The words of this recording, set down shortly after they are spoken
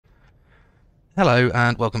Hello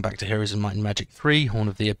and welcome back to Heroes of Might and Magic 3, Horn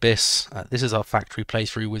of the Abyss. This is our factory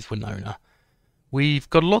playthrough with Wynona. We've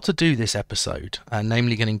got a lot to do this episode,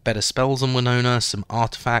 namely getting better spells on Wynona, some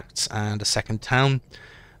artifacts and a second town.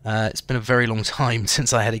 It's been a very long time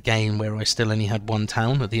since I had a game where I still only had one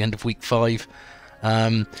town at the end of week 5.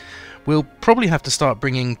 We'll probably have to start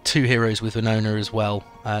bringing 2 heroes with Wynona as well,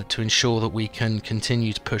 to ensure that we can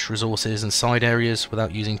continue to push resources and side areas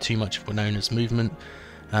without using too much of Wynona's movement.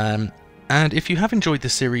 And if you have enjoyed the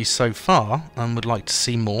series so far and would like to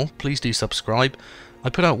see more, please do subscribe. I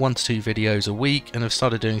put out 1 to 2 videos a week and have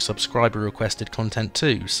started doing subscriber requested content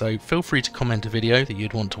too, so feel free to comment a video that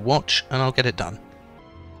you'd want to watch and I'll get it done.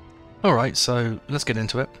 Alright, so let's get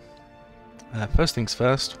into it. First things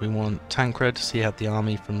first, we want Tancred. He had the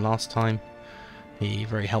army from last time. He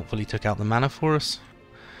very helpfully took out the mana for us.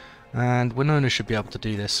 And Wynona should be able to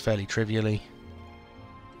do this fairly trivially.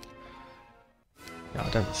 Yeah, I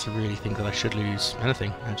don't really think that I should lose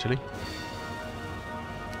anything, actually.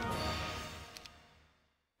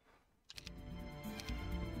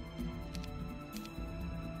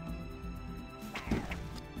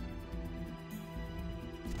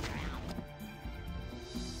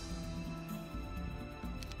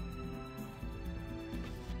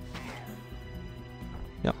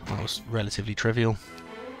 Yep, that was relatively trivial.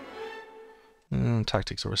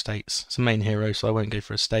 Tactics or estates. It's a main hero, so I won't go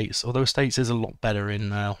for estates. Although estates is a lot better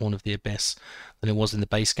in Horn of the Abyss than it was in the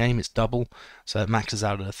base game. It's double, so it maxes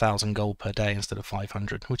out at 1,000 gold per day instead of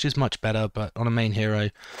 500, which is much better. But on a main hero,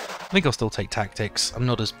 I think I'll still take tactics. I'm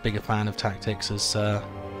not as big a fan of tactics as I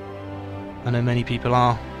know many people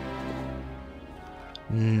are.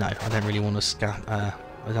 No, I don't really want to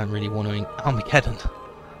I don't really want to Armageddon.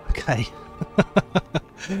 Okay,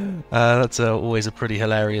 that's always a pretty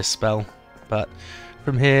hilarious spell. But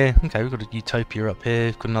from here, okay, we've got a Utopia up here,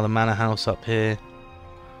 we've got another manor house up here,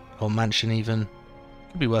 or mansion even.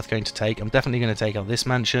 Could be worth going to take. I'm definitely going to take out this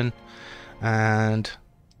mansion, and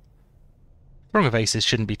Throng of Aces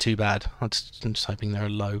shouldn't be too bad. I'm just hoping they're a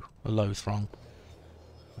low Throng.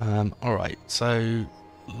 Alright, so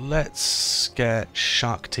let's get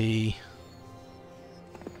Shakti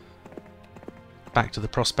back to the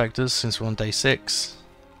Prospectors since we're on day 6.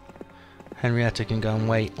 Henrietta can go and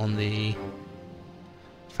wait on the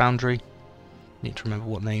Foundry. Need to remember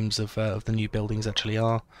what names of the new buildings actually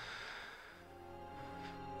are.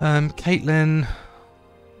 Caitlin,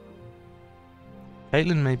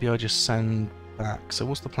 maybe I just send back. So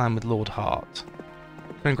what's the plan with Lord Hart?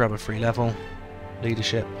 Go and grab a free level.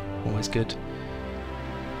 Leadership, always good.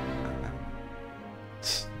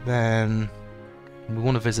 Then we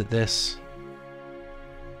want to visit this.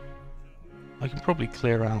 I can probably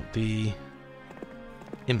clear out the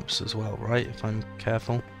imps as well, right, if I'm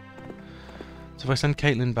careful. So if I send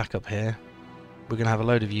Caitlin back up here, we're going to have a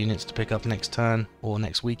load of units to pick up next turn, or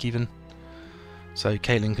next week even. So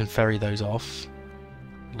Caitlin can ferry those off.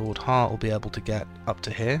 Lord Hart will be able to get up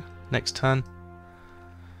to here next turn.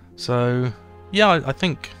 So, yeah, I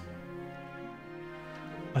think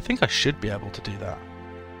I should be able to do that.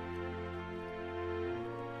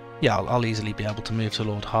 Yeah, I'll easily be able to move to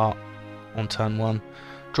Lord Hart on turn 1,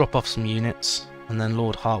 drop off some units, and then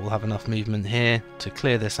Lord Hart will have enough movement here to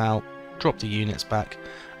clear this out, drop the units back,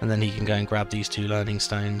 and then he can go and grab these 2 learning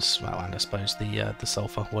stones, well, and I suppose the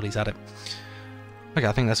sulfur while he's at it. Okay,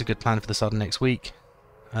 I think that's a good plan for the start of next week.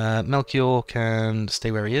 Melchior can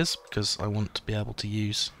stay where he is, because I want to be able to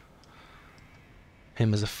use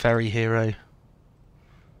him as a ferry hero.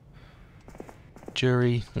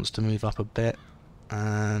 Jury wants to move up a bit,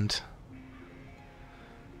 and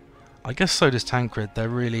I guess so does Tancred. They're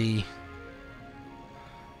really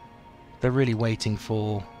waiting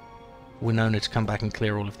for Wynona to come back and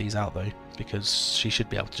clear all of these out though, because she should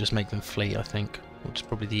be able to just make them flee, I think, which is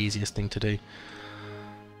probably the easiest thing to do.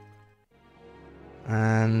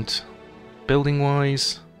 And building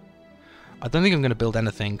wise, I don't think I'm going to build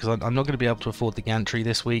anything because I'm not going to be able to afford the gantry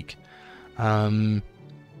this week, and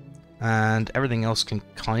everything else can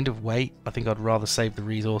kind of wait. I think I'd rather save the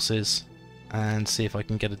resources and see if I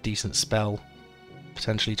can get a decent spell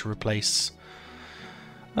potentially to replace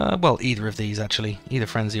well, either of these actually. Either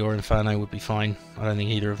Frenzy or Inferno would be fine. I don't think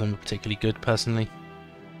either of them are particularly good personally.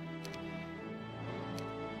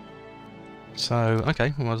 So,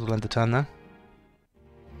 okay, we might as well end the turn there.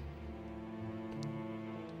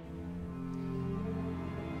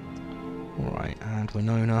 Alright, and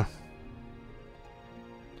Wynona.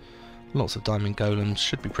 Lots of diamond golems,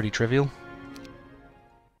 should be pretty trivial.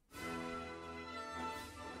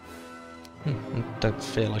 I don't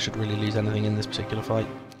feel I should really lose anything in this particular fight.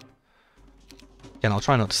 Again, I'll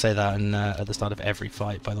try not to say that at the start of every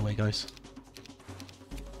fight, by the way, guys.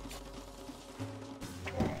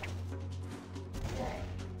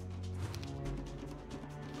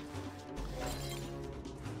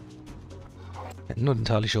 not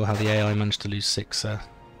entirely sure how the AI managed to lose six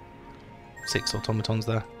automatons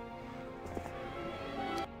there.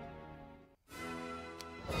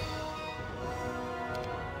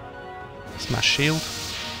 Smash shield.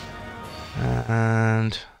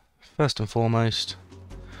 And first and foremost,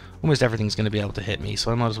 almost everything's going to be able to hit me,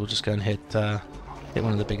 so I might as well just go and hit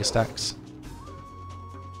one of the bigger stacks.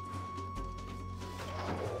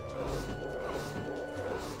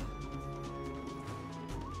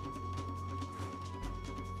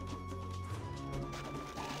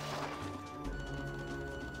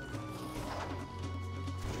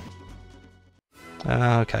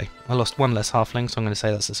 Okay, I lost one less halfling, so I'm going to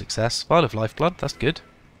say that's a success. Vial of Lifeblood, that's good.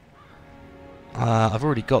 I've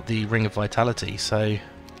already got the Ring of Vitality, so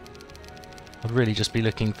I'd really just be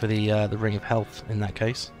looking for the Ring of Health in that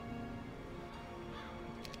case.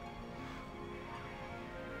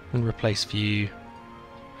 And replace View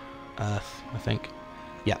Earth, I think.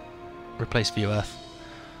 Yeah, replace View Earth.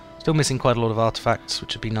 Still missing quite a lot of artifacts,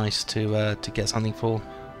 which would be nice to get something for.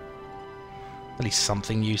 At least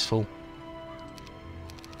something useful.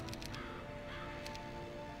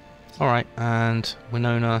 Alright, and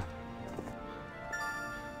Wynona,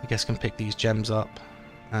 I guess, can pick these gems up,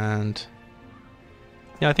 and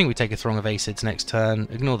yeah, I think we take a Throng of Acids next turn,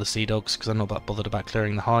 ignore the Sea Dogs because I'm not that bothered about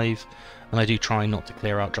clearing the hive, and I do try not to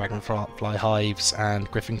clear out Dragonfly hives and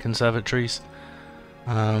Griffin conservatories.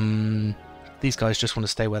 These guys just want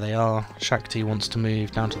to stay where they are. Shakti wants to move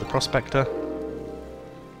down to the Prospector,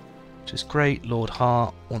 which is great. Lord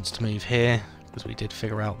Hart wants to move here, because we did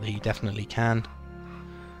figure out that he definitely can.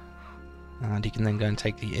 And he can then go and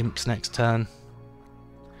take the imps next turn.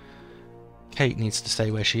 Kate needs to stay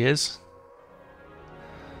where she is.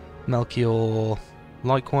 Melchior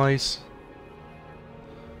likewise.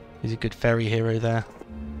 He's a good fairy hero there.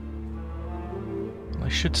 I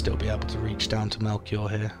should still be able to reach down to Melchior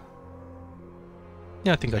here.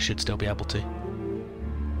 Yeah, I think I should still be able to.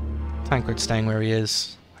 Tancred's staying where he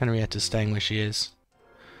is. Henrietta's staying where she is.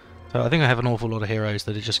 So I think I have an awful lot of heroes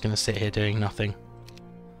that are just going to sit here doing nothing.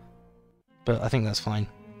 But I think that's fine.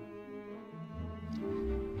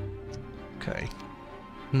 Okay.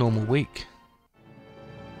 Normal week.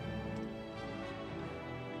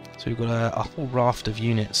 So we've got a whole raft of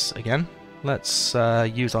units again. Let's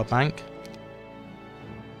use our bank.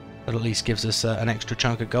 That at least gives us an extra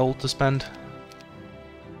chunk of gold to spend.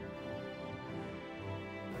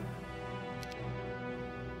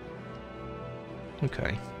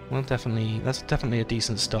 Okay. Well, that's definitely a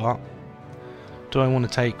decent start. Do I want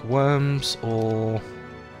to take worms, or...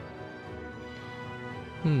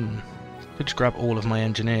 could just grab all of my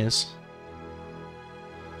engineers.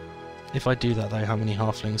 If I do that though, how many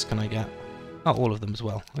halflings can I get? Oh, all of them as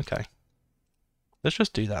well. Okay. Let's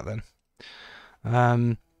just do that then.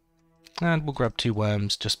 And we'll grab 2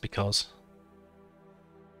 worms just because.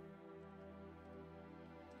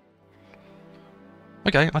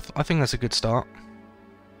 Okay, I think that's a good start.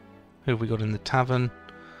 Who have we got in the tavern?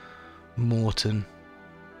 Morton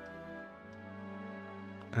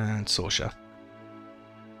and Sorsha.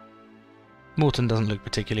 Morton doesn't look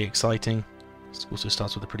particularly exciting. It also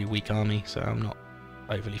starts with a pretty weak army, so I'm not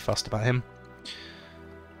overly fussed about him.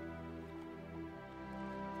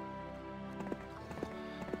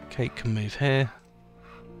 Kate can move here.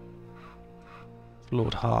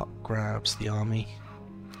 Lord Hart grabs the army.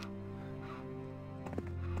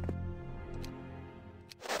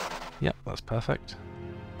 Yep, that's perfect.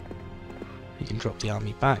 He can drop the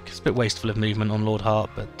army back. It's a bit wasteful of movement on Lord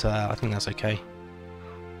Hart, but I think that's okay.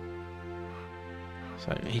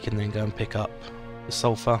 So he can then go and pick up the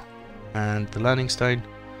Sulphur and the Learning Stone.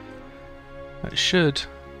 That should...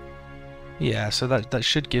 yeah, so that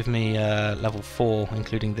should give me level 4,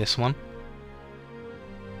 including this one.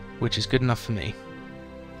 Which is good enough for me.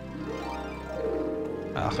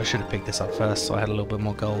 I should have picked this up first, so I had a little bit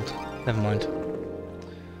more gold. Never mind.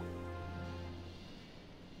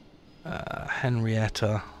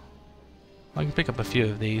 Henrietta. I can pick up a few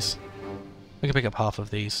of these. I can pick up half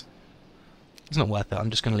of these. It's not worth it,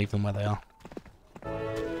 I'm just going to leave them where they are.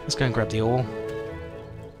 Let's go and grab the ore.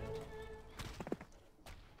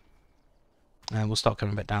 And we'll start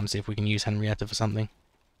coming back down to see if we can use Henrietta for something.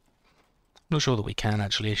 Not sure that we can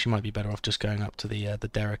actually, she might be better off just going up to the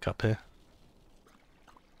derrick up here.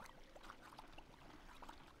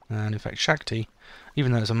 And in fact Shakti,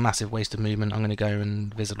 even though it's a massive waste of movement, I'm going to go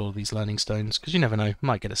and visit all of these learning stones, because you never know,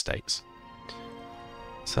 might get estates.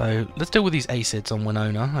 So let's deal with these acids on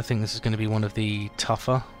Wynona. I think this is going to be one of the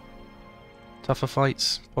tougher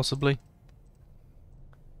fights, possibly.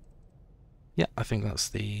 Yeah, I think that's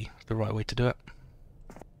the right way to do it.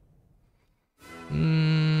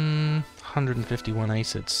 151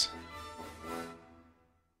 acids.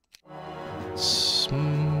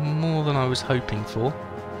 more than I was hoping for,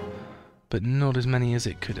 but not as many as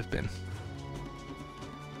it could have been.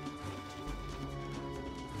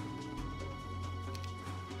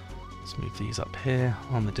 Let's move these up here.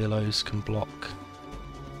 Armadillos can block.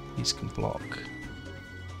 These can block.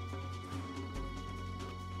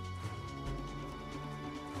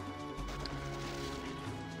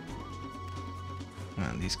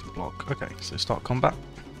 And these can block. Okay, so start combat.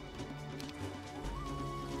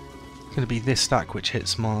 It's going to be this stack which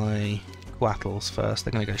hits my Quattles first.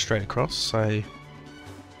 They're going to go straight across, so...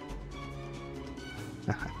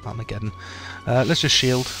 Armageddon. Let's just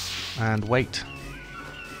shield and wait.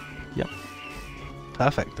 Yep.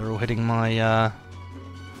 Perfect. They're all hitting my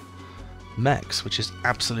mechs, which is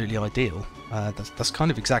absolutely ideal. That's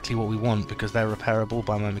kind of exactly what we want, because they're repairable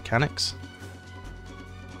by my mechanics.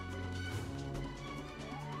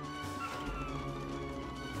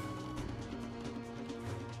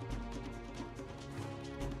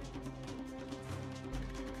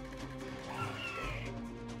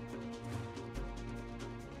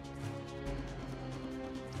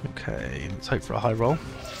 Okay, let's hope for a high roll.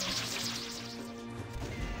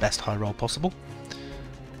 Best high roll possible.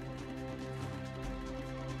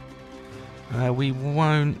 We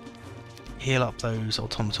won't heal up those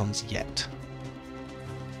automatons yet.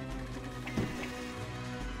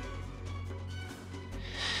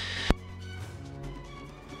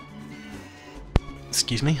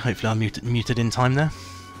 Excuse me, hopefully I muted in time there.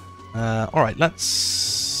 Alright,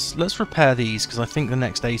 let's repair these, because I think the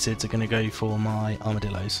next acids are going to go for my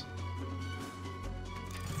armadillos.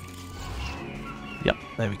 Yep,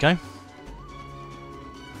 there we go.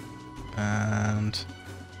 And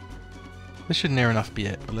this should near enough be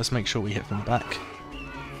it, but let's make sure we hit from the back.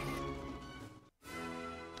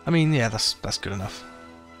 I mean, yeah, that's good enough.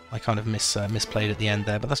 I kind of misplayed at the end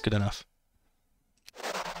there, but that's good enough.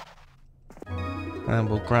 And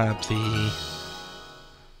we'll grab the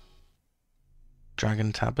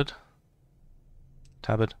dragon tabard,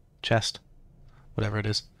 chest, whatever it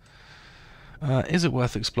is. Is it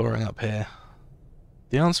worth exploring up here?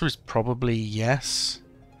 The answer is probably yes.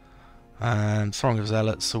 Throng of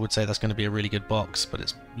Zealots, I would say that's going to be a really good box, but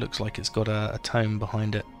it looks like it's got a tome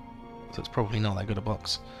behind it, so it's probably not that good a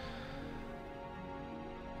box.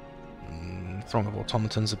 Throng of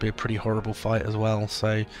Automatons would be a pretty horrible fight as well,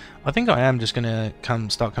 so I think I am just going to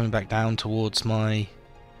start coming back down towards my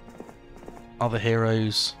other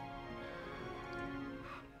heroes,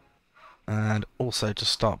 and also to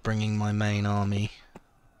start bringing my main army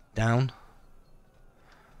down.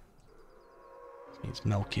 It's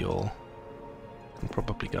Melchior. Can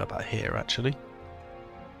probably go about here, actually.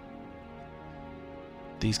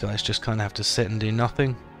 These guys just kind of have to sit and do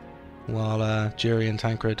nothing while Jury and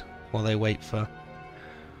Tancred, while they wait for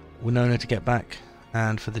Wynona to get back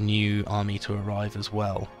and for the new army to arrive as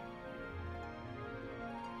well.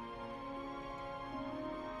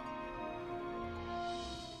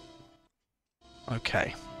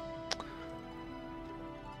 Okay.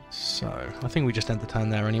 So, I think we just end the turn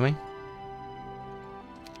there anyway.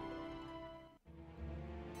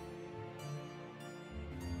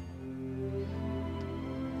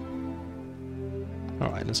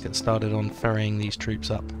 Alright, let's get started on ferrying these troops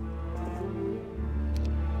up.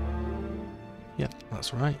 Yep,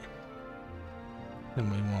 that's right. Then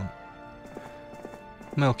we want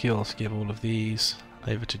Melchior to give all of these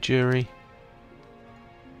over to Jury.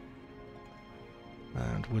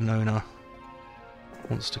 And Wynona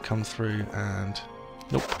wants to come through and...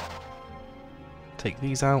 Nope. Take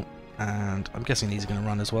these out, and I'm guessing these are going to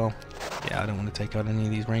run as well. Yeah, I don't want to take out any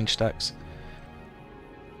of these range stacks.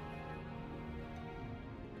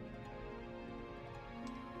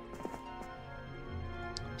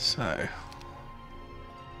 So,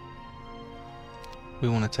 we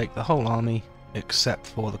want to take the whole army except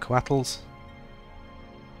for the Quattles.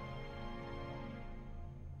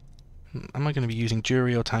 Am I going to be using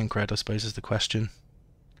Jury or Tancred, I suppose is the question.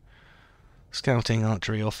 Scouting,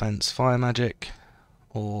 archery, offense, fire magic,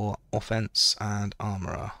 or offense and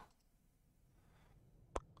armorer.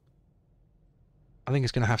 I think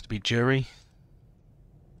it's going to have to be Jury,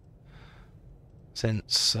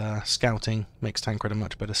 since scouting makes Tancred a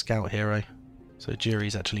much better scout hero. So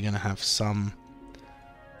Jury's actually going to have some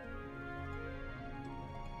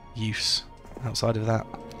use outside of that.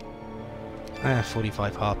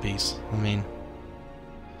 45 harpies. I mean,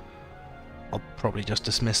 I'll probably just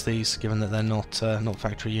dismiss these, given that they're not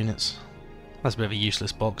factory units. That's a bit of a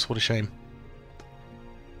useless box. What a shame.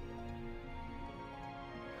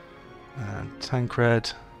 And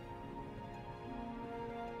Tancred.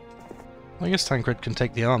 I guess Tancred can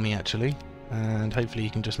take the army actually, and hopefully he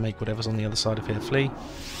can just make whatever's on the other side of here flee.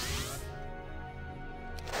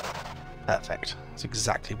 Perfect. That's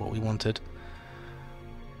exactly what we wanted.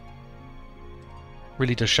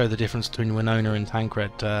 Really does show the difference between Wynona and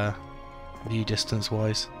Tancred, view distance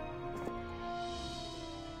wise.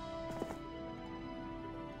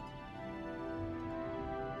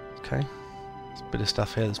 Okay, there's a bit of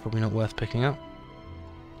stuff here that's probably not worth picking up.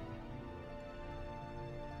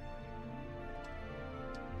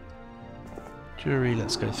 Jury,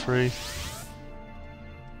 let's go through.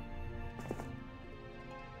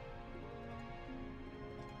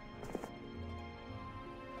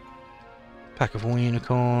 Pack of War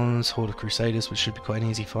Unicorns, Horde of Crusaders, which should be quite an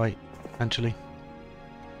easy fight, eventually.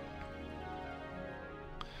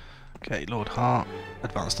 Okay, Lord Hart,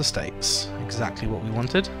 Advanced Estates, exactly what we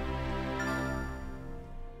wanted.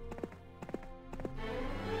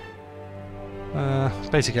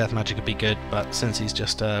 Basic Earth Magic would be good, but since he's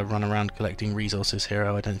just a run around collecting resources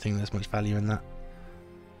hero, I don't think there's much value in that.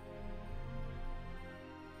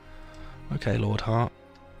 Okay, Lord Hart.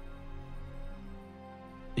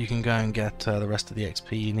 You can go and get the rest of the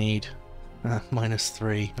XP you need.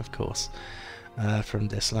 -3, of course, from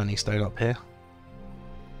this Learning Stone up here.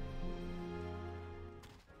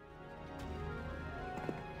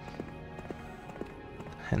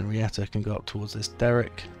 Henrietta can go up towards this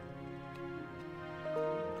Derrick.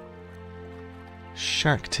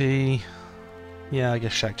 Shakti. Yeah, I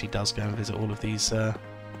guess Shakti does go and visit all of these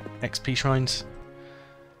XP shrines.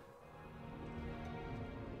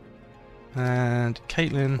 And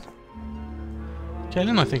Caitlin.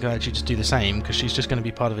 Caitlin, I think I actually just do the same because she's just going to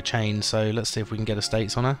be part of a chain. So let's see if we can get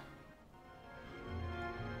estates on her.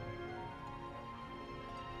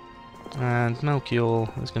 And Melchior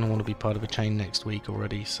is going to want to be part of a chain next week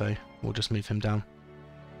already, so we'll just move him down.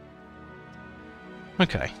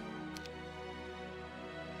 Okay.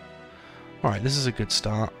 Alright, this is a good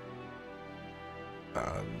start.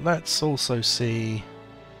 Let's also see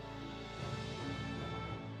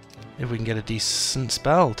if we can get a decent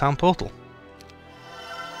spell. Town Portal.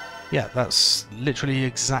 Yeah, that's literally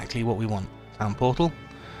exactly what we want. Town Portal.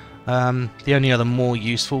 The only other more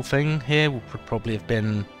useful thing here would probably have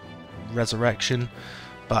been Resurrection,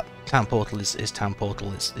 but Town Portal is Town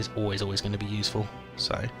Portal. It's always going to be useful.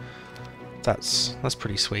 So that's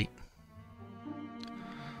pretty sweet.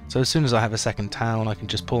 So as soon as I have a second town, I can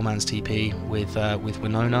just Poor Man's TP with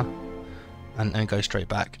Wynona and go straight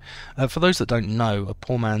back. For those that don't know, a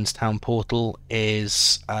Poor Man's Town Portal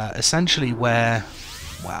is essentially where...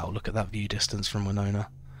 Wow, look at that view distance from Wynona.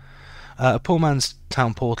 A Poor Man's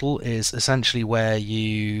Town Portal is essentially where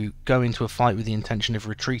you go into a fight with the intention of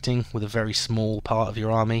retreating with a very small part of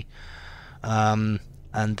your army, and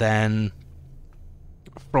then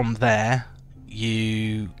from there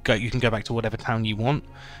you can go back to whatever town you want.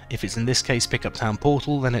 If it's in this case pick up Town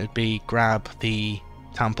Portal, then it would be grab the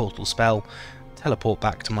Town Portal spell, teleport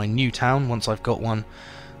back to my new town once I've got one,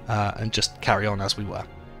 and just carry on as we were.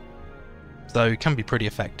 So it can be pretty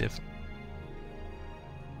effective.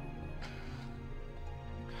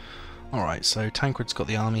 Alright, so Tancred's got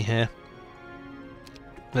the army here.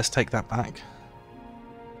 Let's take that back.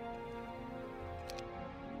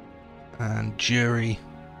 And Jury,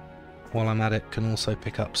 while I'm at it, can also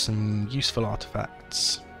pick up some useful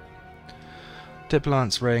artifacts.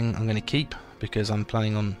 Diplomant's Ring I'm going to keep because I'm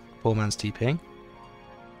planning on Poor Man's TPing.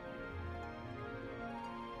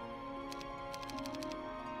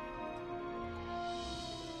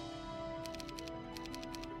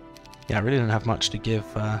 Yeah, I really don't have much to give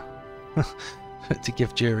to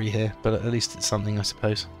give Jury here, but at least it's something, I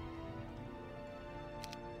suppose.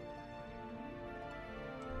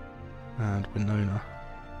 And Wynona.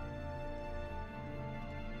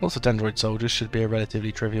 Lots of Dendroid soldiers, should be a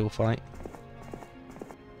relatively trivial fight.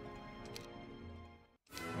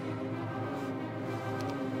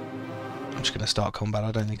 I'm just going to start combat.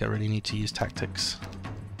 I don't think I really need to use tactics.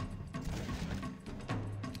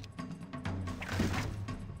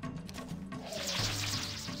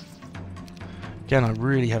 Again, I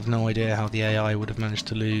really have no idea how the AI would have managed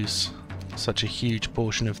to lose such a huge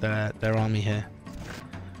portion of their army here.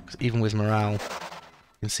 Because even with morale, you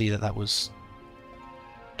can see that that was,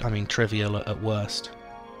 I mean, trivial at worst.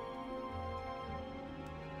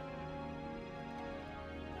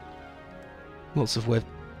 Lots of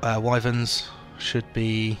wyverns should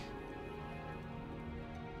be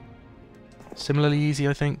similarly easy,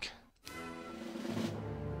 I think.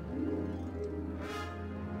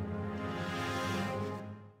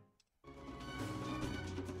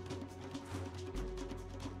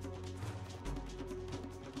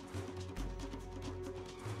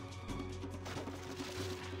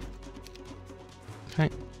 Okay,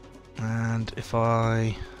 and if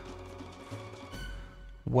I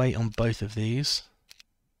wait on both of these,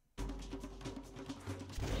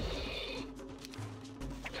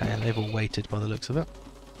 Okay, and they've all waited by the looks of it.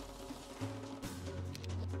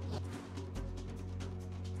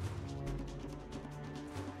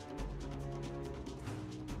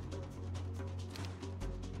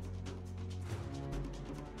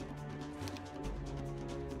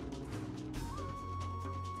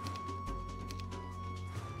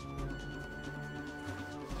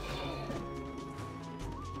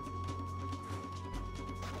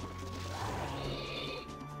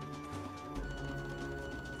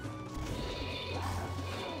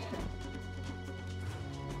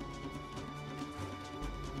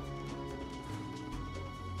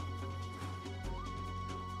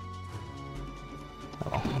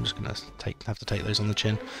 Oh, I'm just gonna have to take those on the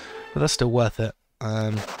chin, but that's still worth it.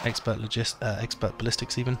 Expert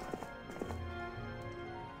ballistics even.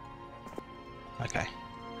 Okay.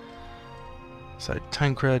 So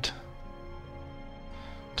Tancred's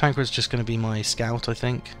just going to be my scout, I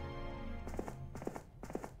think.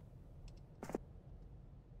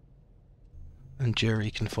 And Jury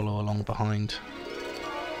can follow along behind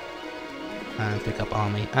and pick up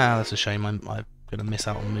army. Ah, that's a shame. I'm going to miss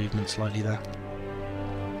out on movement slightly there.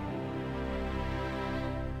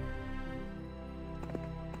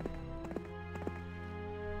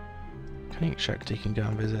 Okay, Shakti can go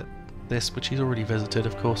and visit this, which he's already visited,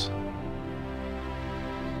 of course.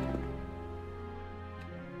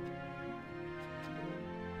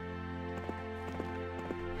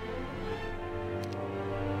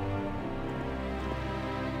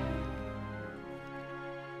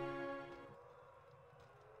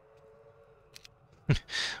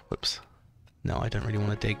 Whoops. No, I don't really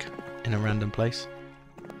want to dig in a random place.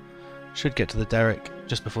 Should get to the derrick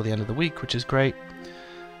just before the end of the week, which is great.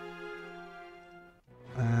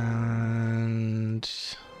 And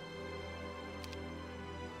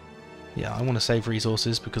yeah, I want to save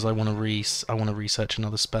resources because I want to research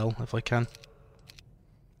another spell if I can.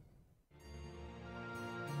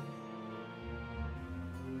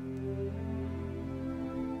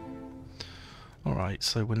 Alright,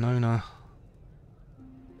 so Wynona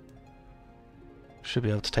should be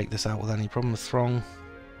able to take this out with any problem. Throng.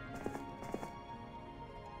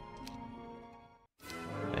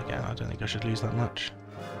 Again, I don't think I should lose that much.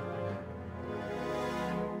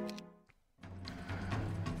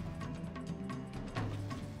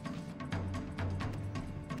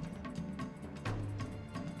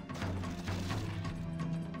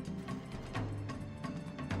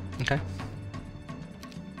 Okay.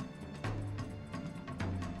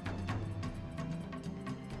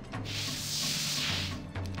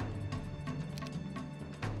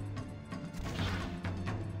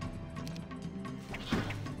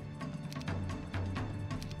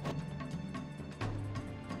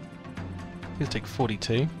 He'll take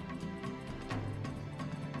 42,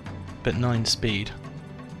 but 9 speed,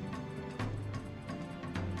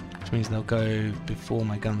 which means they'll go before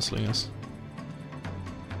my gunslingers.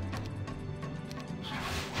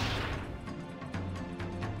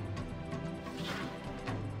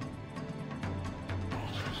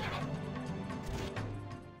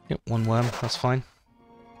 Yep, 1 worm, that's fine.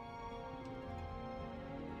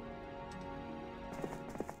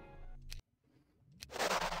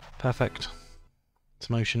 Perfect.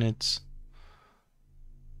 Motionids.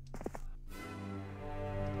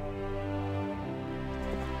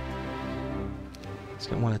 Let's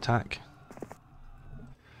get 1 attack.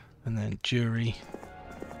 And then Jury.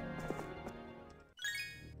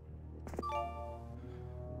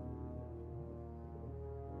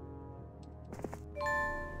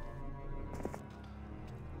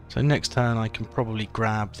 So next turn I can probably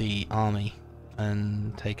grab the army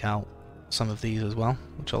and take out some of these as well,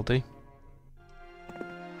 which I'll do.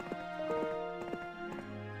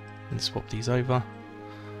 And swap these over.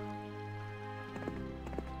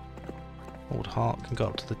 Old Heart can go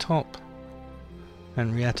up to the top.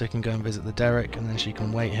 Henrietta can go and visit the derrick, and then she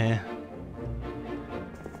can wait here.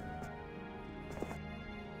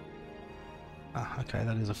 Ah, okay,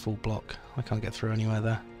 that is a full block. I can't get through anywhere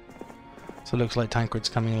there. So it looks like Tancred's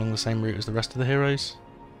coming along the same route as the rest of the heroes.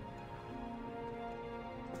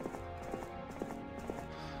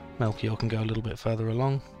 Melchior can go a little bit further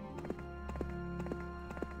along.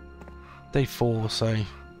 Day 4, so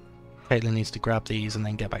Caitlin needs to grab these and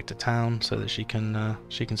then get back to town so that she can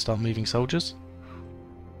start moving soldiers.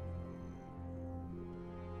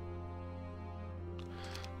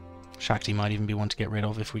 Shakti might even be one to get rid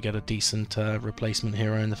of if we get a decent replacement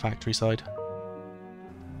hero in the factory side.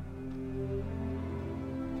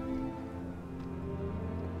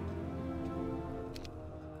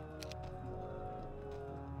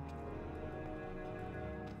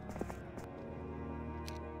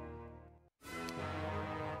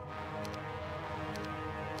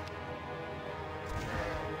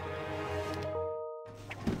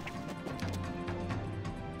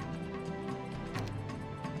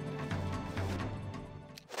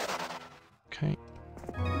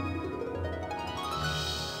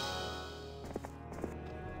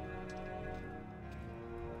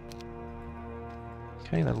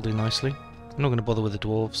 Okay, that'll do nicely. I'm not going to bother with the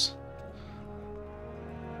dwarves.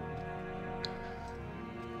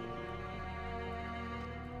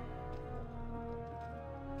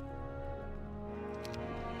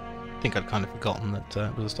 I think I'd kind of forgotten that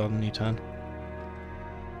it was the start of a new turn.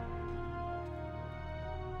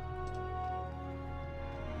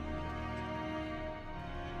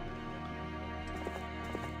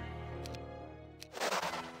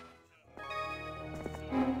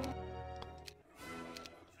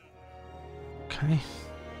 Okay.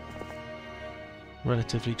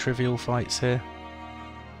 Relatively trivial fights here.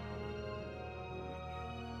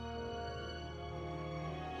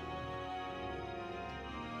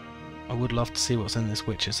 I would love to see what's in this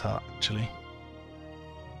witch's hut, actually.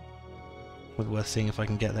 Would be worth seeing if I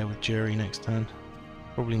can get there with Jury next turn.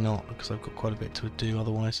 Probably not, because I've got quite a bit to do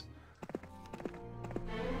otherwise.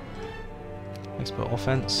 Expert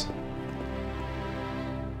offense.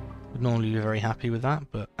 Would normally be very happy with that,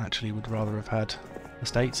 but actually would rather have had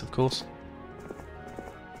estates, of course.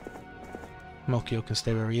 Melchior can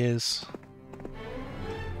stay where he is.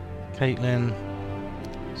 Caitlin.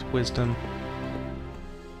 It's wisdom.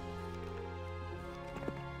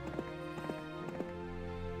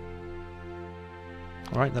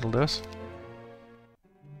 Alright, that'll do us.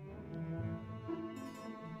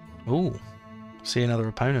 Ooh, see another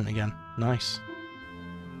opponent again. Nice.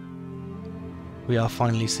 We are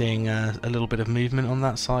finally seeing a little bit of movement on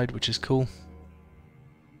that side, which is cool.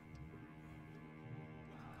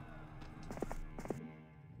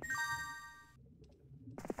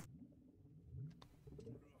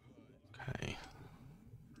 Okay.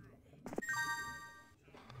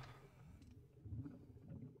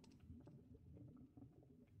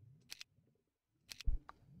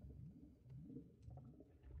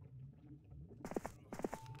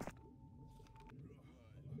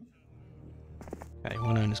 Okay,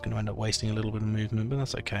 Wynona's going to end up wasting a little bit of movement, but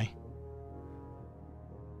that's okay.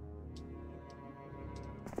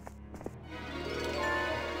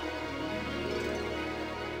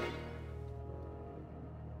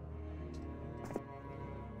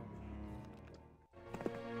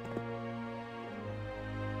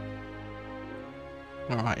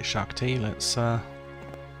 Alright, Shakti, let's who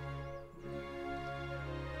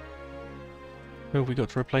have we got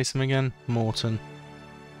to replace him again? Morton.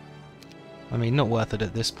 I mean, not worth it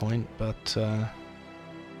at this point, but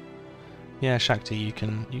yeah, Shakti, you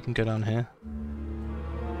can go down here.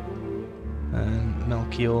 And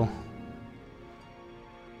Melchior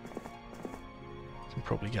can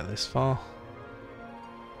probably get this far.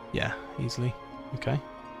 Yeah, easily. Okay.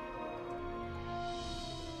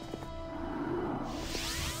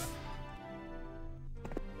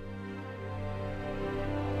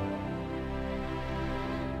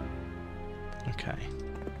 Okay.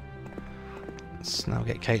 Let's now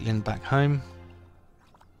get Caitlin back home.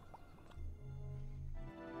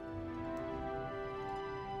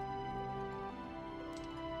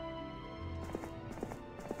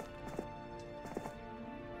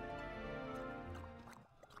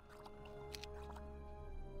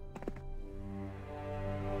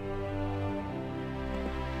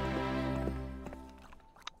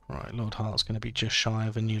 Right, Lord Hart's going to be just shy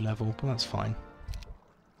of a new level, but that's fine.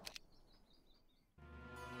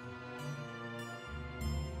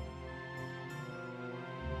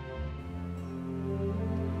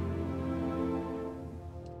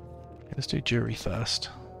 Let's do Jury first.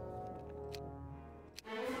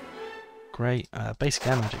 Great. Basic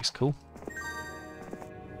air magic's cool.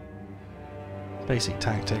 Basic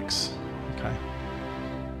tactics. Okay.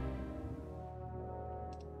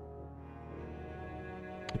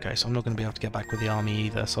 Okay, so I'm not going to be able to get back with the army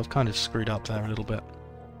either, so I've kind of screwed up there a little bit.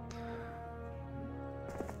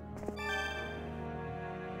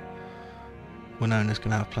 Wynona's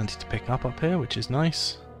going to have plenty to pick up here, which is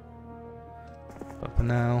nice. But for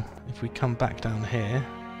now, if we come back down here,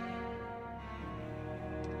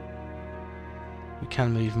 we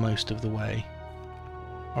can move most of the way.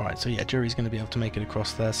 Alright, so yeah, Jury's going to be able to make it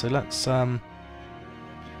across there, so let's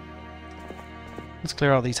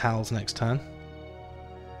clear out these howls next turn.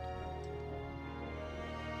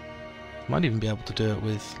 Might even be able to do it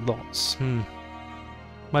with lots.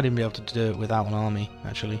 Might even be able to do it without an army,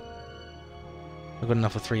 actually. I've got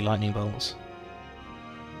enough of 3 lightning bolts.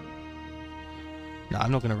 No, I'm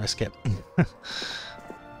not going to risk it.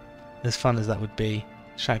 As fun as that would be,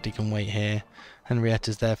 Shakti can wait here.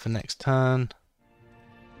 Henrietta's there for next turn.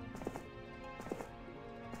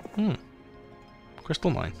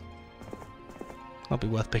 Crystal mine. That'll be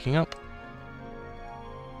worth picking up.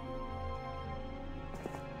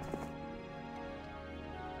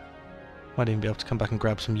 Might even be able to come back and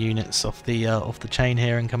grab some units off the chain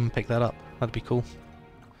here and come and pick that up. That'd be cool.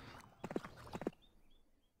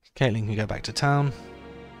 Caitlin can go back to town.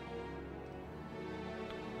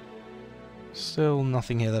 Still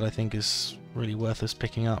nothing here that I think is really worth us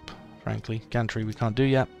picking up, frankly. Gantry we can't do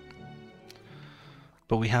yet.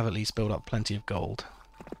 But we have at least built up plenty of gold.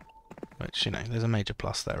 Which, you know, there's a major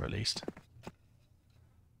plus there at least. I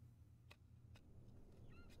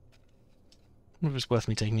wonder if it's worth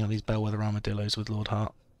me taking out these bellwether armadillos with Lord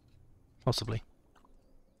Hart. Possibly.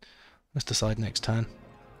 Let's decide next turn.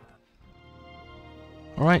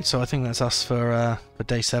 Alright, so I think that's us for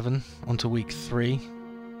day 7, on to week 3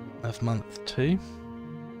 of month 2.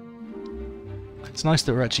 It's nice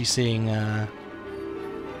that we're actually seeing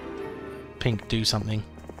pink do something.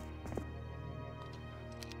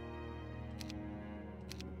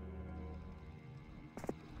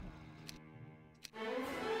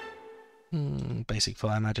 Basic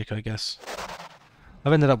fire magic, I guess.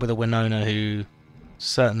 I've ended up with a Wynona who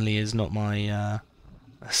certainly is not my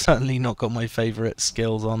certainly not got my favourite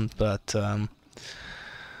skills on, but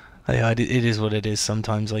yeah, it is what it is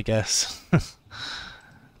sometimes, I guess.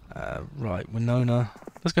 Right, Wynona.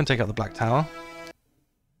 Let's go and take out the Black Tower.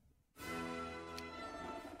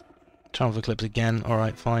 Charm of Eclipse again.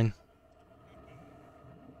 Alright, fine.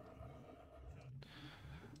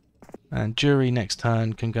 And Jury next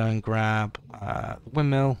turn can go and grab the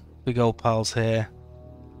windmill, big old piles here,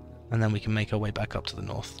 and then we can make our way back up to the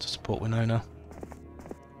north to support Wynona.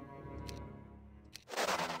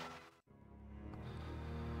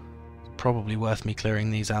 Probably worth me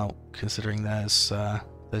clearing these out, considering there's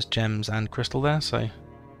gems and crystal there, so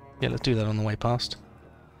yeah, let's do that on the way past.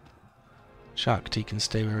 Shakti can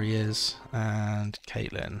stay where he is, and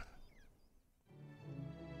Caitlin.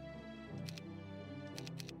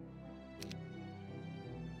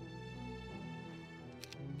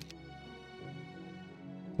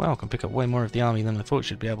 Well, can pick up way more of the army than I thought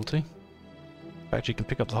she'd be able to. In fact, she can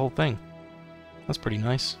pick up the whole thing. That's pretty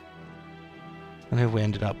nice. And here we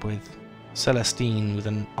ended up with Celestine with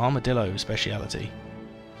an armadillo speciality.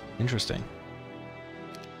 Interesting.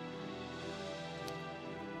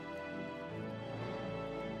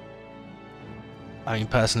 I mean,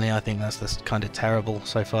 personally, I think that's kind of terrible.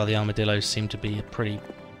 So far, the armadillos seem to be a pretty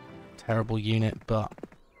terrible unit, but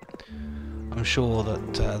I'm sure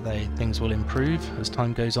that things will improve as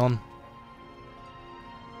time goes on.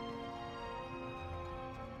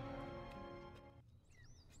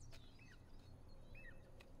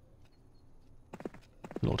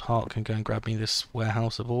 Lord Hart can go and grab me this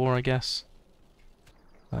warehouse of ore, I guess.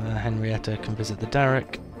 Henrietta can visit the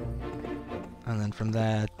derrick. And then from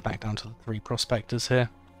there, back down to the 3 prospectors here.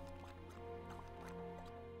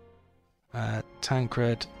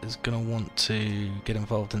 Tancred is going to want to get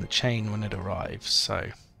involved in the chain when it arrives, so...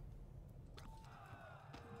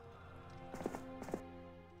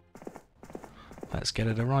 let's get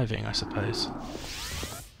it arriving, I suppose.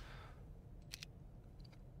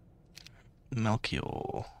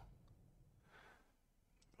 Melchior.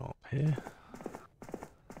 Up here.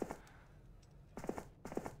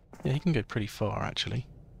 Yeah, he can go pretty far, actually.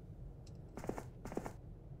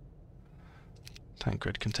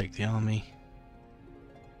 Tancred can take the army.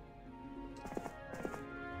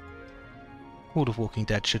 Horde of Walking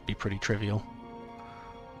Dead should be pretty trivial.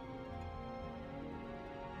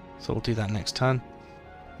 So we'll do that next turn.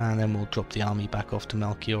 And then we'll drop the army back off to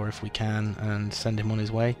Melchior if we can and send him on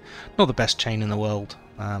his way. Not the best chain in the world,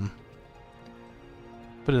 but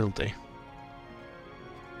it'll do.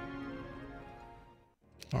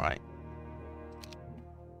 Alright.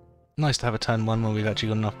 Nice to have a turn 1 when we've actually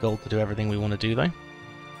got enough gold to do everything we want to do, though,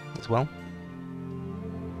 as well.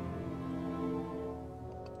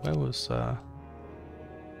 Where was that?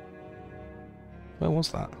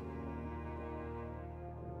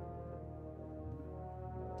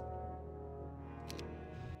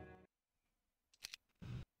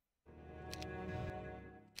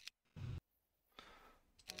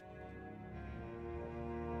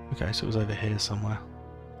 Okay, so it was over here somewhere.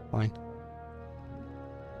 Fine.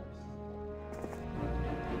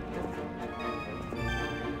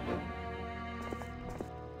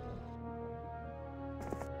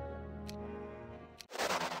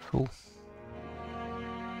 Cool.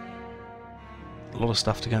 A lot of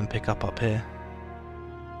stuff to go and pick up here.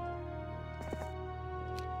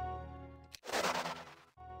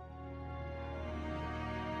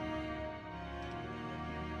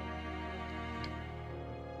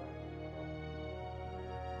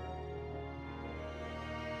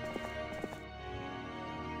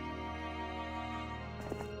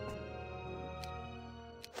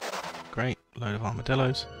 Great, load of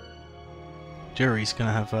armadillos. Jury's going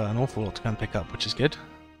to have an awful lot to go and pick up, which is good.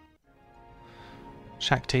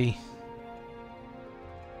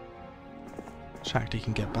 Shakti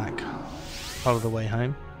can get back part of the way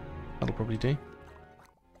home. That'll probably do.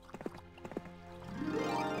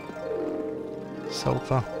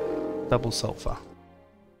 Sulfur. Double sulfur.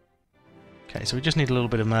 Okay, so we just need a little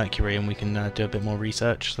bit of mercury and we can do a bit more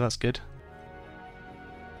research, so that's good.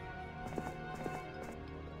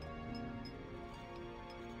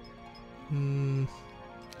 No,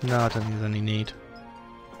 I don't think there's any need.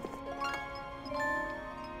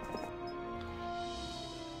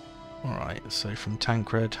 Alright, so from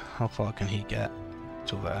Tancred, how far can he get?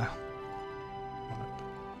 Till there.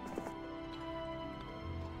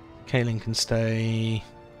 Kaylin can stay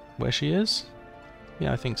where she is?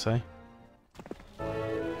 Yeah, I think so.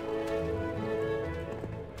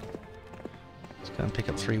 Let's go and pick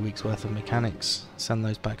up 3 weeks worth of mechanics, send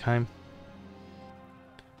those back home.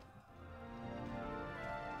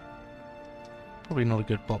 Probably not a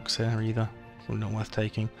good box here either. Probably not worth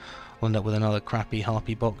taking. We'll end up with another crappy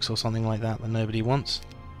harpy box or something like that nobody wants.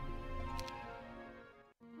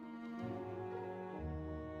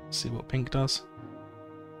 Let's see what pink does.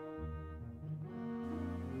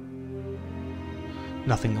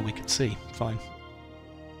 Nothing that we could see. Fine.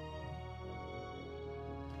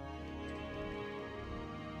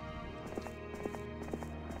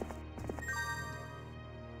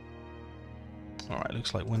 Alright,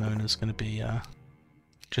 looks like Wynona's going to be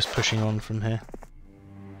just pushing on from here.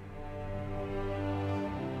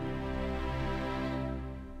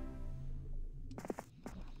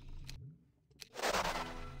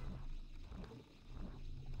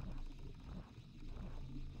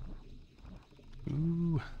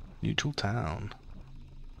 Ooh, neutral town.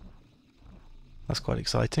 That's quite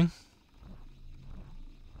exciting.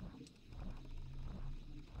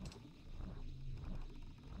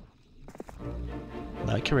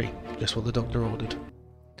 Mercury, just what the doctor ordered.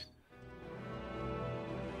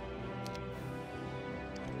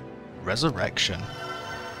 Resurrection.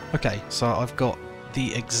 Okay, so I've got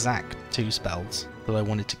the exact 2 spells that I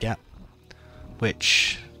wanted to get,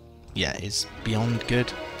 which, yeah, is beyond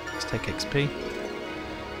good. Let's take XP.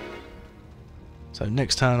 So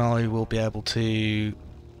next turn I will be able to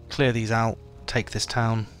clear these out, take this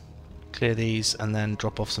town, clear these, and then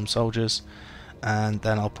drop off some soldiers, and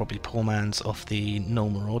then I'll probably poor man's off the null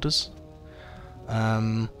marauders.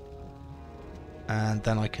 And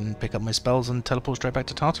then I can pick up my spells and teleport straight back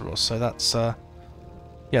to Tartaros, so that's, yeah,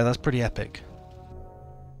 that's pretty epic.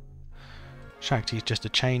 Shakti's just a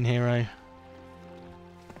chain hero.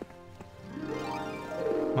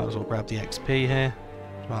 Might as well grab the XP here.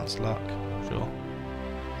 Advanced luck, sure.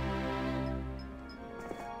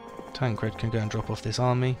 Tancred can go and drop off this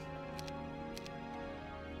army.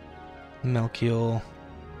 Melchior.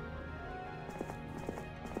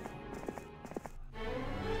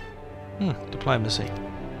 Diplomacy.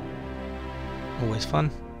 Always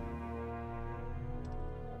fun.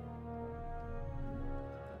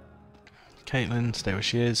 Caitlin, stay where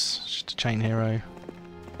she is. Just a chain hero.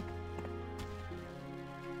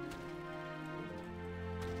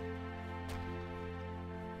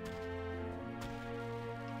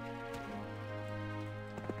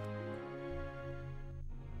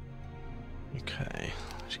 Okay.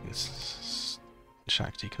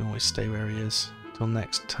 Shakti can always stay where he is till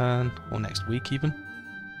next turn, or next week even.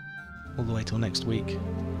 All the way till next week.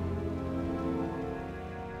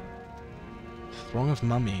 Throng of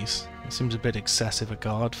Mummies. It seems a bit excessive a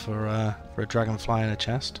guard for a dragonfly in a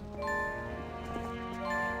chest.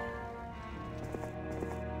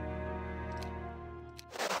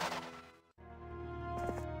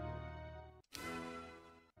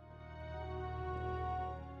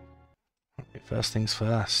 Okay, first things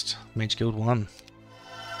first. Mage Guild 1.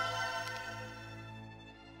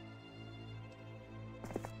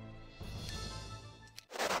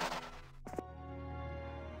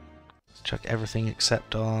 Chuck everything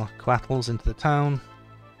except our quattles into the town.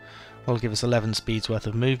 That'll give us 11 speeds worth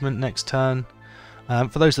of movement next turn.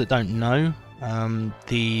 For those that don't know,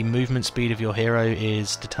 the movement speed of your hero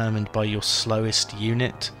is determined by your slowest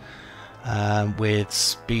unit. With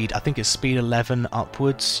speed, I think it's speed 11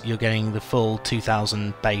 upwards, you're getting the full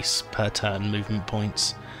 2000 base per turn movement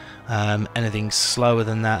points. Anything slower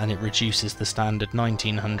than that and it reduces the standard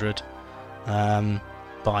 1900.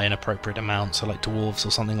 By an appropriate amount, so like dwarves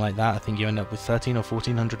or something like that, I think you end up with 13 or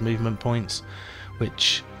 1400 movement points,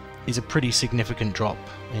 which is a pretty significant drop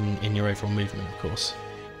in your overall movement, of course.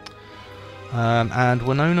 And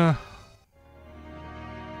Wynona,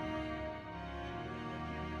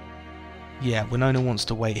 yeah, Wynona wants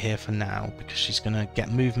to wait here for now because she's going to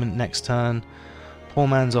get movement next turn. Poor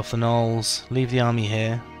man's off the knolls, leave the army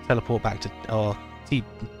here, teleport back to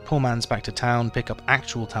poor man's back to town, pick up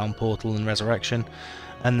actual town portal and resurrection,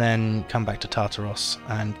 and then come back to Tartaros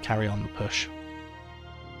and carry on the push.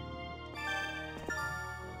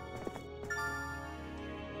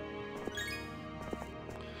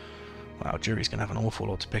 Wow, Jury's going to have an awful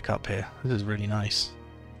lot to pick up here. This is really nice.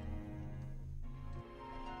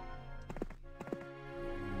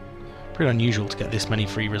 Pretty unusual to get this many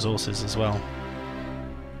free resources as well.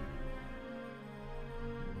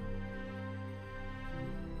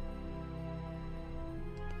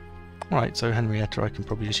 Right, so Henrietta I can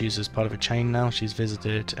probably just use as part of a chain now. She's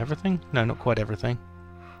visited everything? No, not quite everything.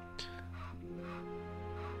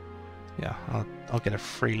 Yeah, I'll get a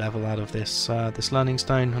free level out of this this learning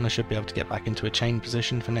stone, and I should be able to get back into a chain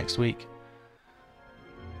position for next week.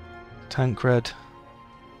 Tancred.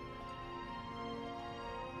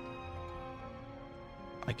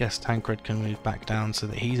 I guess Tancred can move back down so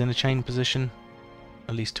that he's in a chain position,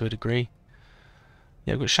 at least to a degree.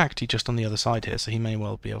 Yeah, I've got Shakti just on the other side here, so he may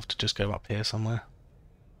well be able to just go up here somewhere.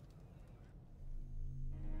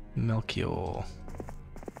 Melchior.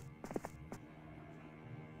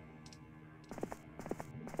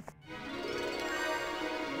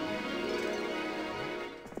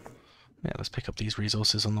 Yeah, let's pick up these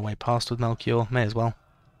resources on the way past with Melchior. May as well.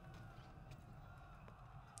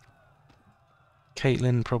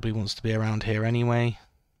 Caitlin probably wants to be around here anyway.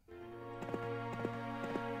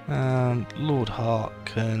 Lord Hart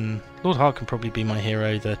can probably be my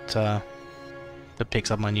hero that that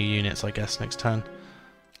picks up my new units, I guess, next turn.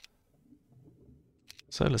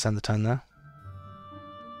 So let's end the turn there.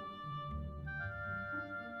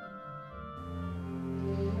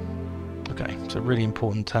 Okay, it's a really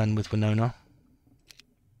important turn with Wynona.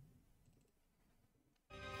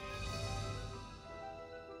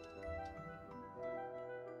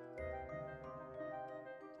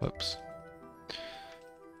 Whoops.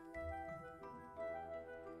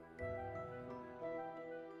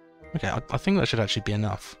 Okay, I think that should actually be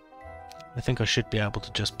enough. I think I should be able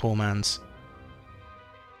to just poor man's.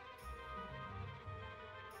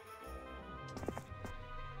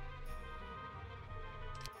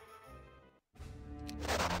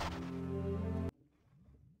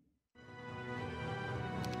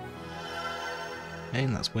 Okay,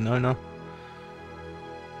 and that's Wynona.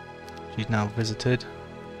 She's now visited.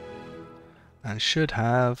 And should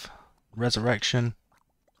have resurrection.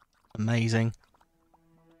 Amazing.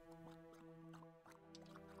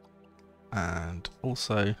 And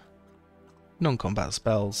also non-combat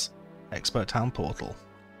spells, expert town portal.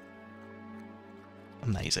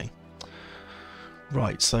 Amazing.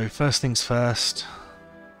 Right, so first things first,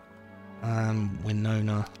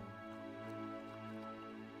 Wynona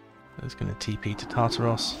is going to TP to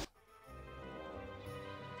Tartaros.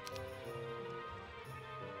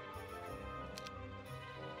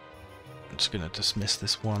 I'm just going to dismiss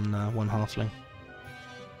this one halfling.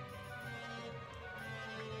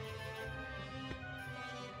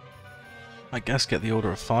 I guess get the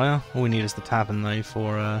Order of Fire. All we need is the tavern though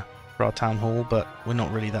for our town hall, but we're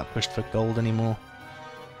not really that pushed for gold anymore.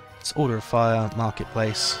 It's Order of Fire,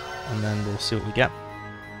 Marketplace, and then we'll see what we get.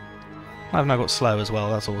 I've now got slow as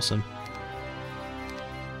well, that's awesome.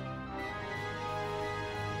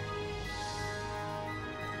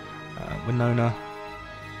 Wynona.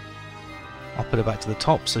 I'll put her back to the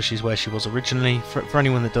top so she's where she was originally. For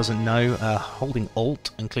anyone that doesn't know, holding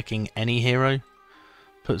Alt and clicking any hero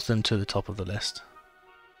puts them to the top of the list.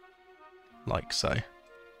 Like so.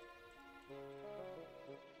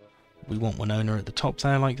 We want Wynona at the top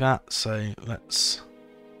there like that, so let's...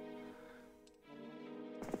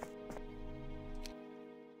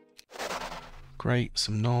 Great,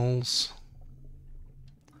 some gnolls.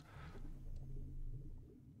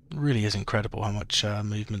 It really is incredible how much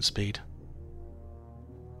movement speed.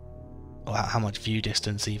 Or how much view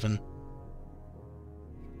distance even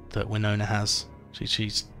that Wynona has.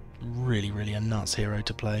 She's really, really a nuts hero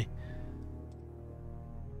to play.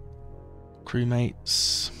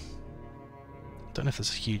 Crewmates. Don't know if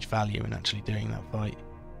there's a huge value in actually doing that fight.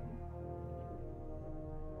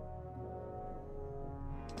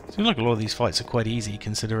 Seems like a lot of these fights are quite easy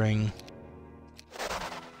considering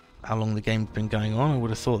how long the game's been going on. I would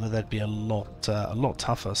have thought that there'd be a lot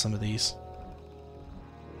tougher, some of these.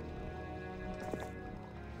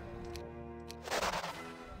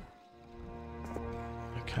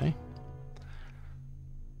 Okay.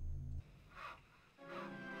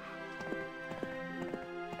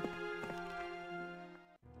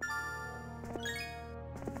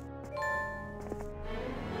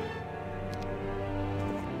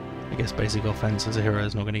 I guess basic offense as a hero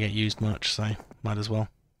is not going to get used much, so might as well.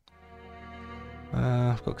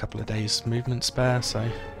 I've got a couple of days movement spare, so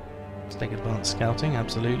Let's take advanced scouting,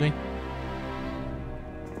 absolutely.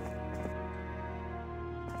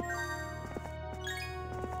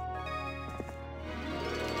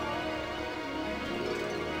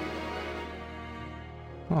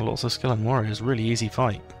 Oh, lots of skeleton warriors. Really easy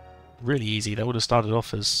fight. Really easy. That would have started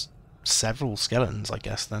off as several skeletons, I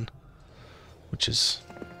guess, then. Which is,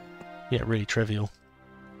 yeah, really trivial.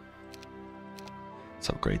 Let's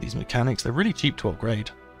upgrade these mechanics. They're really cheap to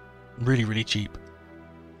upgrade. Really, really cheap.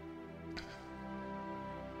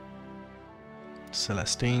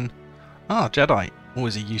 Celestine. Ah, Jedi.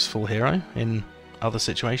 Always a useful hero in other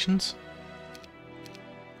situations.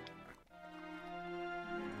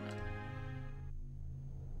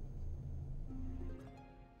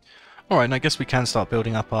 Alright, and I guess we can start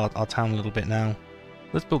building up our town a little bit now.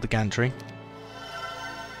 Let's build the gantry.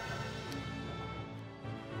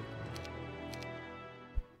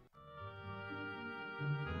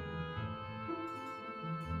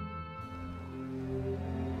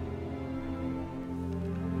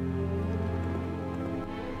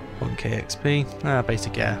 KXP.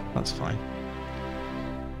 Basic air, that's fine.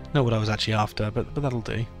 Not what I was actually after, but that'll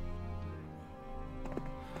do.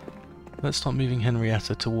 Let's start moving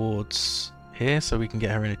Henrietta towards here so we can get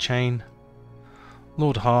her in a chain.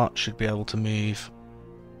 Lord Hart should be able to move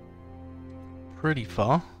pretty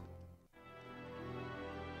far.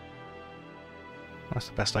 That's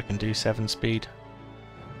the best I can do, 7 speed.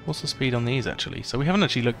 What's the speed on these actually? So we haven't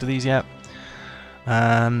actually looked at these yet.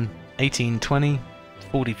 1820.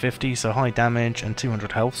 40-50, so high damage and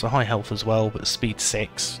 200 health, so high health as well, but speed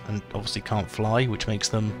 6, and obviously can't fly, which makes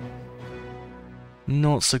them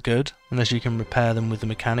not so good, unless you can repair them with the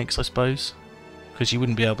mechanics, I suppose, because you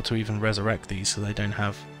wouldn't be able to even resurrect these, so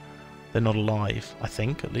they're not alive, I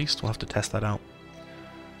think, at least. We'll have to test that out.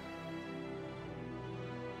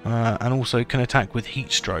 And also can attack with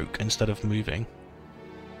heat stroke instead of moving.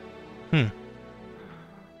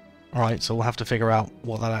 Alright, so we'll have to figure out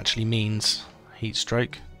what that actually means. Heat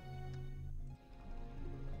stroke.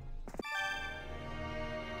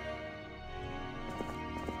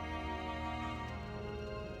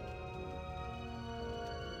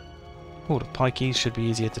 Oh, the pikeys should be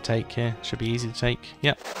easier to take here. Should be easy to take.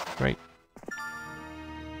 Yep, great.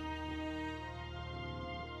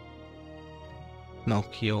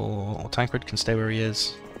 Melchior or Tancred can stay where he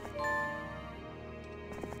is.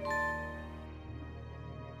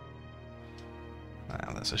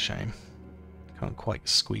 Ah, that's a shame. Can't quite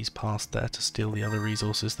squeeze past there to steal the other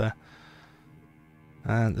resources there.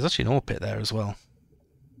 And there's actually an ore pit there as well.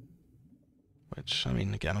 Which, I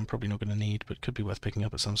mean, again, I'm probably not going to need, but could be worth picking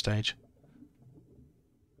up at some stage.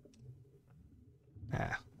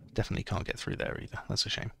 Definitely can't get through there either. That's a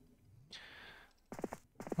shame.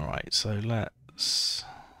 Alright, so let's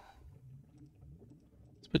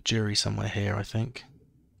put Jury somewhere here, I think.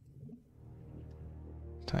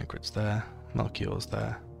 Tancred's there. Melchior's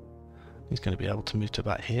there. He's going to be able to move to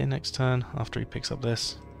about here next turn after he picks up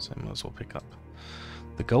this, so might as well pick up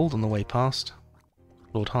the gold on the way past.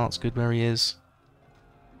 Lord Hart's good where he is.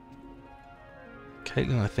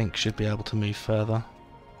 Caitlin, I think, should be able to move further.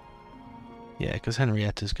 Yeah, because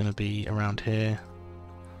Henrietta's going to be around here.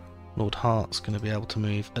 Lord Hart's going to be able to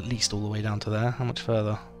move at least all the way down to there. How much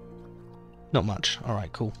further? Not much.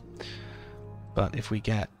 Alright, cool. But if we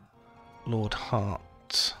get Lord Hart...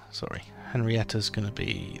 Sorry, Henrietta's going to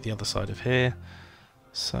be the other side of here.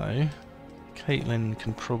 So, Caitlin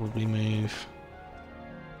can probably move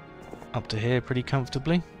up to here pretty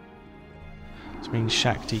comfortably. This means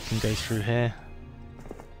Shakti can go through here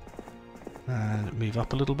and move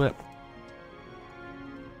up a little bit.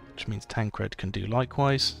 Which means Tancred can do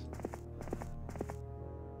likewise.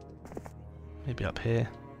 Maybe up here.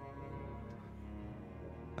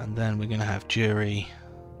 And then we're going to have Jury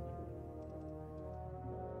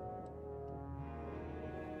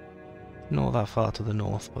not that far to the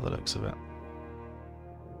north by the looks of it.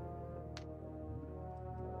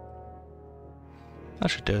 That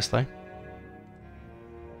should do us though.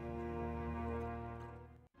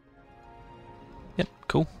 Yep,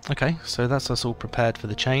 cool. Okay, so that's us all prepared for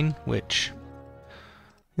the chain, which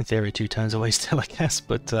in theory 2 turns away still, I guess,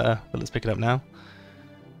 but let's pick it up now.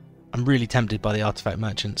 I'm really tempted by the artifact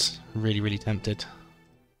merchants. Really, really tempted.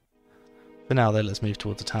 For now though, let's move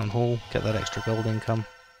towards the town hall, get that extra gold income.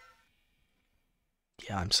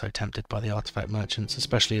 Yeah, I'm so tempted by the artifact merchants,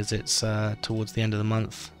 especially as it's towards the end of the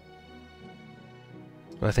month.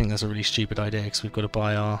 But I think that's a really stupid idea because we've got to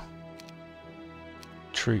buy our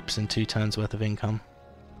troops in 2 turns worth of income.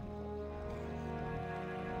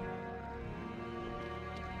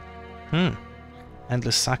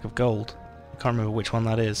 Endless sack of gold. I can't remember which one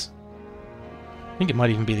that is. I think it might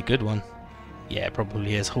even be the good one. Yeah, it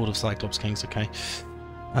probably is. Horde of Cyclops Kings, okay.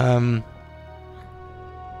 I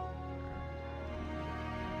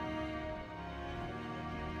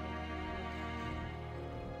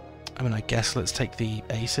mean, I guess let's take the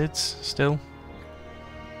Acids still.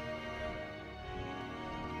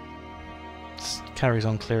 Carries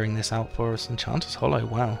on clearing this out for us. Enchanter's Hollow,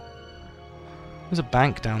 wow. There's a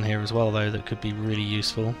bank down here as well, though, that could be really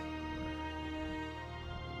useful.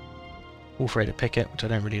 All afraid of Picket, which I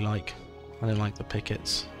don't really like. I don't like the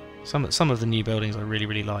Pickets. Some of the new buildings I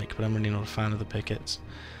really like, but I'm really not a fan of the Pickets.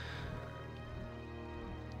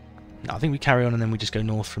 No, I think we carry on and then we just go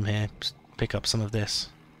north from here. Just pick up some of this.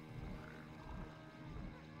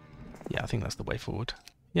 Yeah, I think that's the way forward.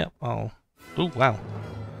 Yep, I'll... Oh, wow.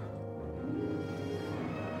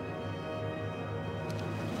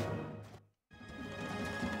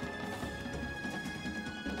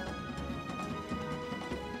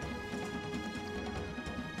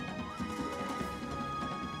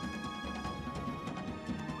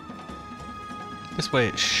 This way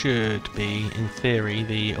it should be, in theory,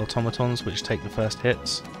 the automatons which take the first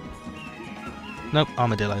hits. Nope,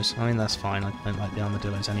 armadillos. I mean, that's fine. I don't like the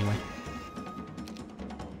armadillos anyway.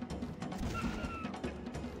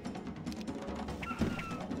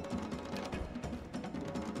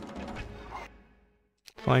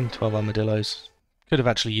 Fine, 12 armadillos. Could have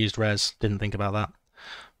actually used res, didn't think about that.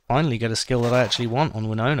 Finally get a skill that I actually want on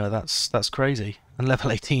Wynona, that's crazy. And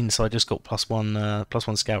level 18, so I just got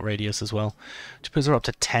 +1 scout radius as well. Which puts her up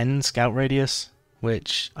to 10 scout radius,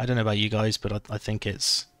 which, I don't know about you guys, but I think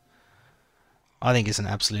it's an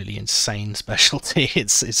absolutely insane specialty.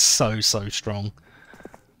 It's so strong.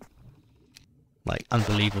 Like,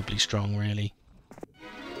 unbelievably strong, really.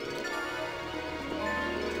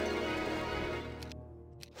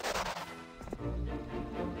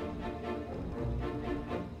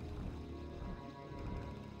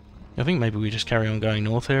 I think maybe we just carry on going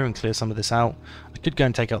north here and clear some of this out. I could go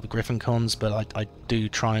and take out the Griffin Cons, but I do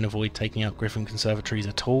try and avoid taking out Griffin Conservatories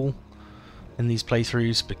at all in these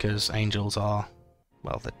playthroughs, because Angels are,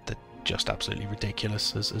 well, they're just absolutely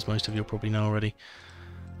ridiculous, as most of you probably know already.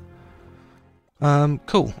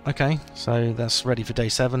 Cool, okay, so that's ready for day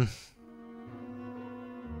 7.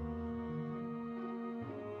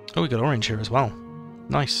 Oh, we got orange here as well.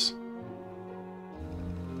 Nice.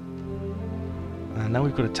 And now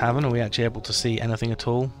we've got a tavern. Are we actually able to see anything at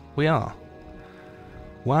all? We are.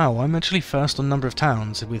 Wow, I'm actually first on number of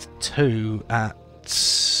towns with 2 at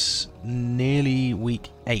nearly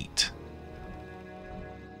week 8.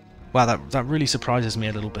 Wow, that really surprises me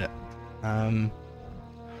a little bit.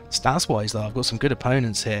 Stats-wise, though, I've got some good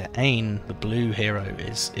opponents here. Ain, the blue hero,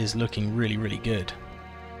 is looking really good.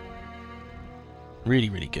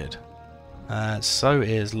 Really good. So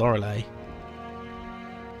is Lorelei.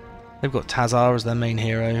 They've got Tazar as their main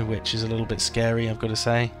hero, which is a little bit scary, I've got to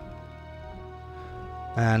say.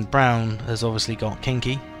 And Brown has obviously got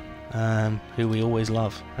Kinky, who we always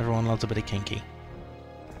love. Everyone loves a bit of Kinky.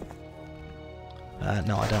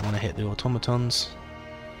 No, I don't want to hit the automatons.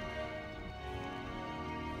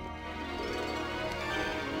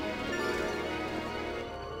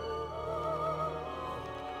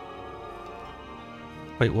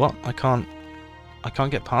 Wait, what? I can't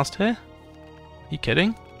get past here? Are you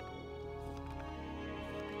kidding?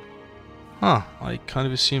 Huh, I kind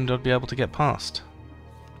of assumed I'd be able to get past.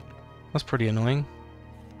 That's pretty annoying.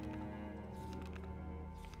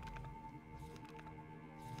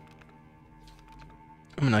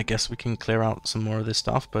 I mean, I guess we can clear out some more of this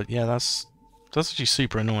stuff, but yeah, that's actually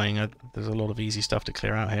super annoying. There's a lot of easy stuff to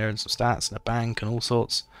clear out here, and some stats, and a bank, and all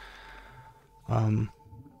sorts.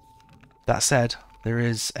 That said, there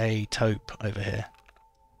is a taupe over here.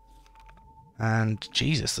 And,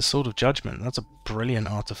 Jesus, the Sword of Judgment, that's a brilliant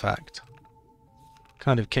artifact.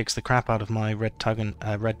 Kind of kicks the crap out of my red dragon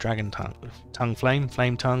tongue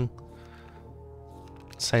flame tongue.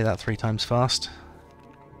 Say that 3 times fast.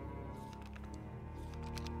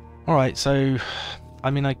 Alright, so I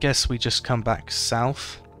mean, I guess we just come back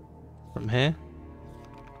south from here.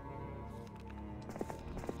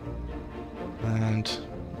 And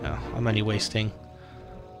yeah, I'm only wasting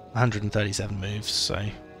 137 moves, so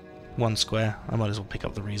 1 square. I might as well pick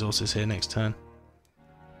up the resources here next turn.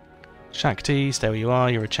 Shakti, stay where you are,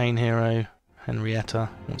 you're a chain hero. Henrietta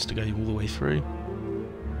wants to go all the way through.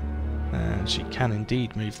 And she can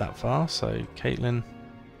indeed move that far, so Caitlin.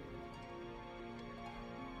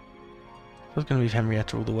 I was going to move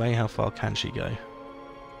Henrietta all the way, how far can she go?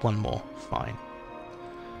 1 more, fine.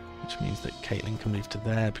 Which means that Caitlin can move to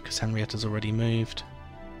there because Henrietta's already moved.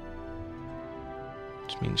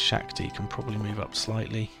 Which means Shakti can probably move up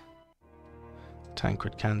slightly.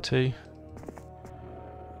 Tancred can too.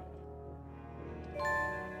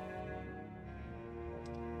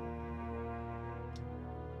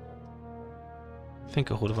 think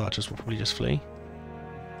a horde of archers will probably just flee.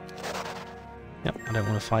 Yep, I don't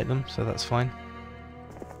want to fight them, so that's fine.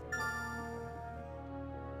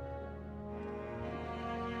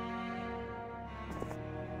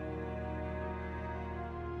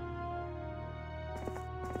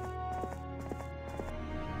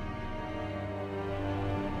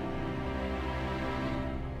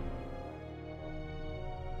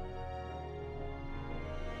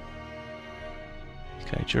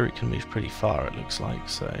 Okay, Jury can move pretty far, it looks like,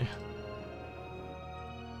 so...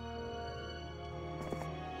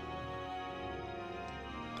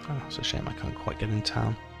 Oh, it's a shame I can't quite get in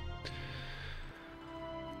town.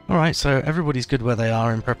 Alright, so everybody's good where they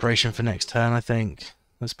are in preparation for next turn, I think.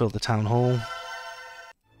 Let's build the town hall.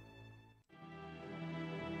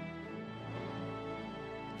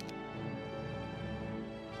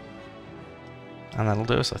 And that'll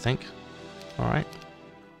do us, I think. Alright.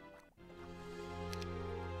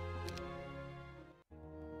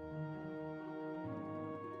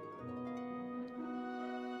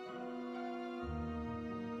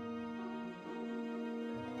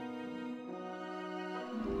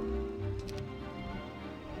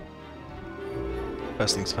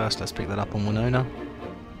 First things first, let's pick that up on Wynona.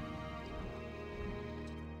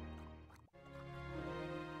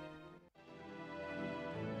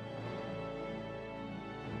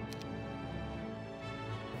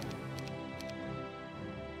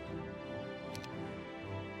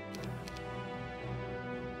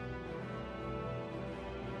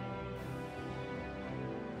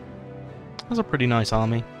 That's a pretty nice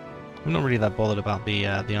army. I'm not really that bothered about the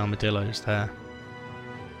armadillos there.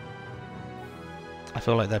 I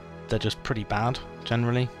feel like they're just pretty bad,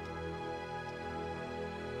 generally.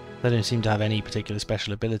 They don't seem to have any particular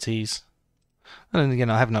special abilities. And then again,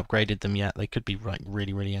 I haven't upgraded them yet. They could be like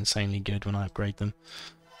really, really insanely good when I upgrade them.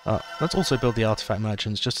 Let's also build the artifact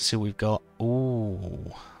merchants just to see what we've got.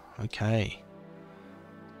 Ooh, okay.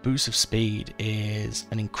 Boost of Speed is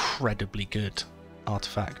an incredibly good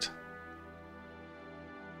artifact.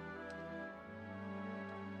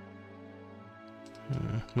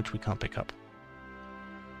 Which we can't pick up.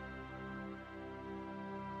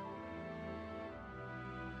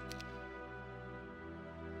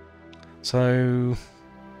 So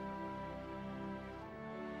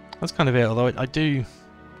that's kind of it. Although I do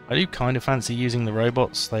kind of fancy using the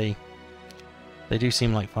robots. They do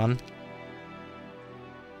seem like fun.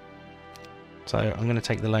 So I'm going to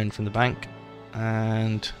take the loan from the bank,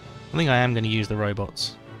 and I think I am going to use the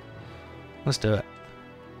robots. Let's do it.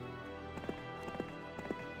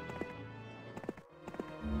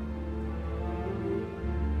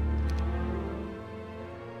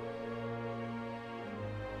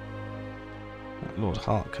 Lord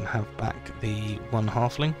Hart can have back the one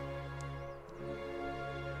halfling.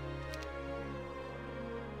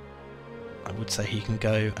 I would say he can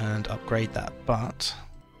go and upgrade that, but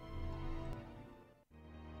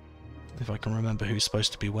if I can remember who's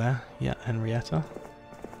supposed to be where. Yeah, Henrietta.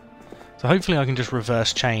 So hopefully I can just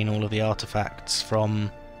reverse chain all of the artifacts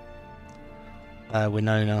from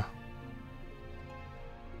Wynona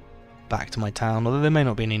back to my town, although there may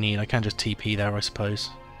not be any need. I can just TP there, I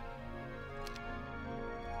suppose.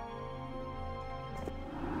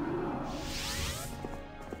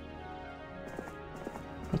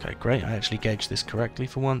 Okay, great. I actually gauged this correctly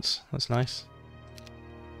for once. That's nice.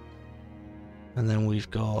 And then we've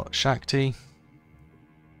got Shakti.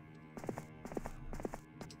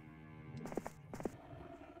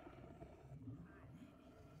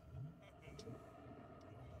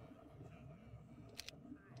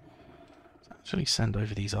 Actually send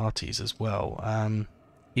over these arties as well,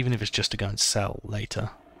 even if it's just to go and sell later.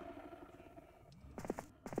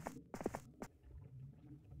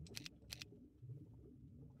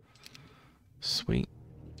 Sweet.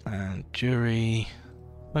 And Jury.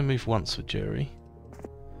 I move once with Jury.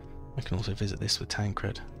 I can also visit this with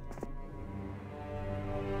Tancred.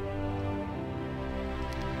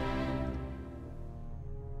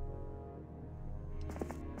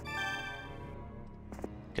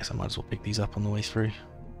 Guess I might as well pick these up on the way through.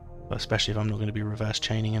 But especially if I'm not going to be reverse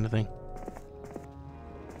chaining anything.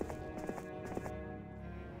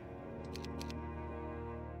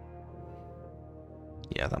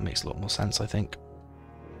 Yeah, that makes a lot more sense, I think.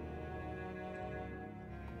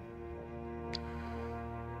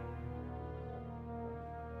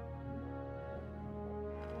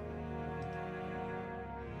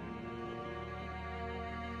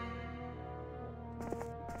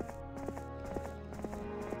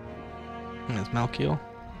 There's Malkiel.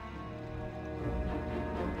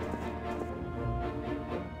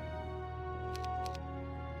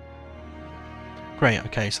 Great,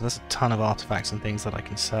 okay, so there's a ton of artifacts and things that I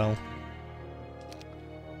can sell.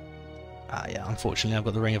 yeah, unfortunately I've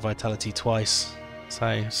got the Ring of Vitality twice,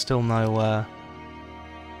 so still no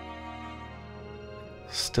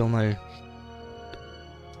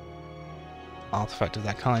artifact of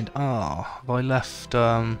that kind. Ah, have I left,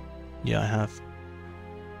 yeah I have.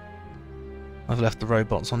 I've left the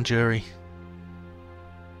robots on jury.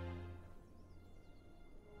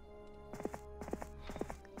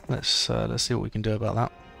 Let's see what we can do about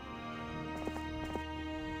that.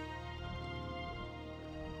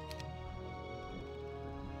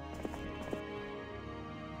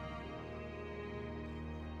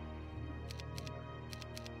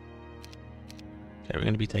 Okay, we're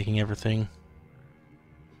going to be taking everything.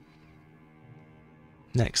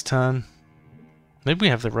 Next turn. Maybe we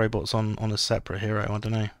have the robots on a separate hero, I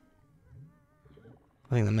don't know. I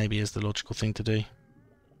think that maybe is the logical thing to do.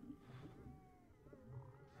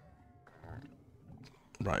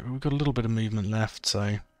 Right, but we've got a little bit of movement left,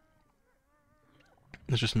 so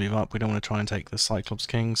let's just move up. We don't want to try and take the Cyclops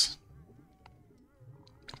Kings.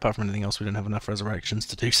 Apart from anything else, we don't have enough resurrections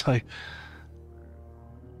to do so.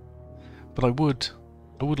 But I would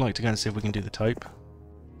like to go and see if we can do the taupe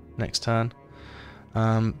next turn.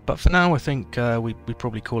 But for now, I think we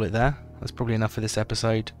probably call it there. That's probably enough for this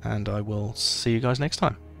episode, and I will see you guys next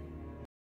time.